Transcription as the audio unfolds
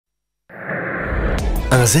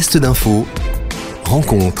Un zeste d'info,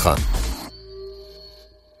 rencontre.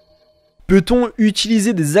 Peut-on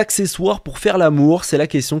utiliser des accessoires pour faire l'amour? C'est la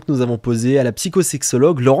question que nous avons posée à la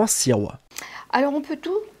psychosexologue Laurence Sirois. Alors on peut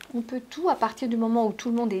tout à partir du moment où tout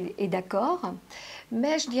le monde est d'accord.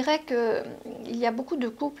 Mais je dirais qu'il y a beaucoup de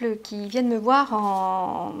couples qui viennent me voir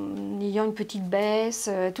en ayant une petite baisse.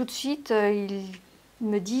 Tout de suite, ils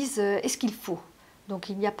me disent est-ce qu'il faut? Donc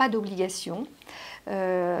il n'y a pas d'obligation.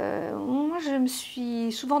 Moi, je me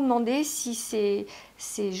suis souvent demandé si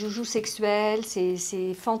ces joujoux sexuels,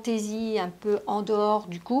 ces fantaisies un peu en dehors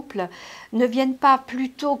du couple ne viennent pas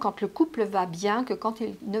plutôt quand le couple va bien que quand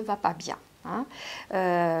il ne va pas bien.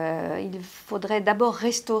 Il faudrait d'abord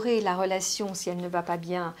restaurer la relation si elle ne va pas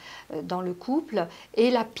bien dans le couple et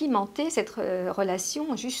la pimenter, cette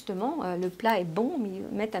relation, justement. Le plat est bon, mais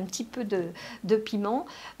mettre un petit peu de piment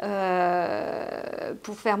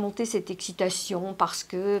pour faire monter cette excitation parce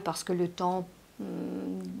que le temps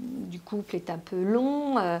du couple est un peu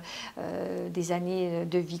long, des années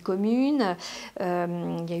de vie commune,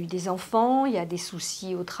 il y a eu des enfants, il y a des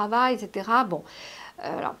soucis au travail, etc. Bon.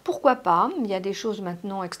 Alors pourquoi pas, il y a des choses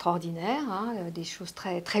maintenant extraordinaires, des choses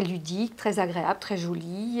très, très ludiques, très agréables, très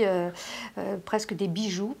jolies, presque des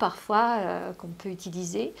bijoux parfois qu'on peut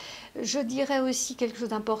utiliser. Je dirais aussi quelque chose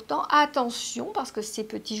d'important, attention, parce que ces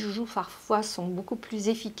petits joujoux parfois sont beaucoup plus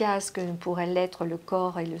efficaces que pourrait l'être le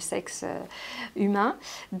corps et le sexe humain.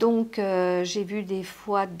 Donc j'ai vu des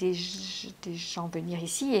fois des gens venir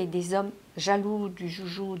ici et des hommes jaloux du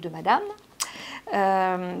joujou de madame.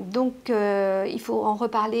 Il faut en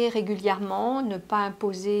reparler régulièrement, ne pas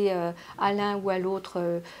imposer à l'un ou à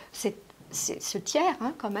l'autre ce tiers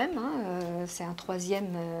quand même, c'est une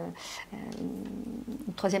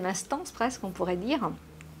troisième instance presque, on pourrait dire.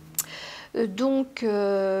 Je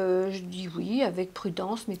dis oui avec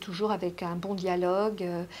prudence, mais toujours avec un bon dialogue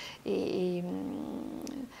et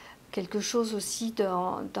quelque chose aussi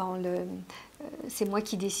dans le... C'est moi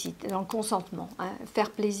qui décide, dans le consentement.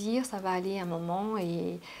 Faire plaisir, ça va aller un moment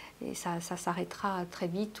et ça s'arrêtera très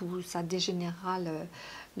vite ou ça dégénérera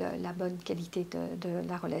la bonne qualité de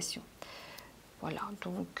la relation. Voilà,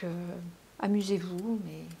 donc amusez-vous,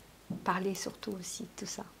 mais parlez surtout aussi de tout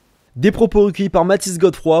ça. Des propos recueillis par Mathis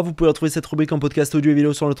Godefroy. Vous pouvez retrouver cette rubrique en podcast audio et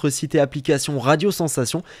vidéo sur notre site et application Radio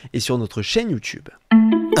Sensation et sur notre chaîne YouTube.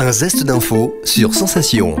 Un zeste d'info sur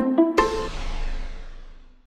Sensation.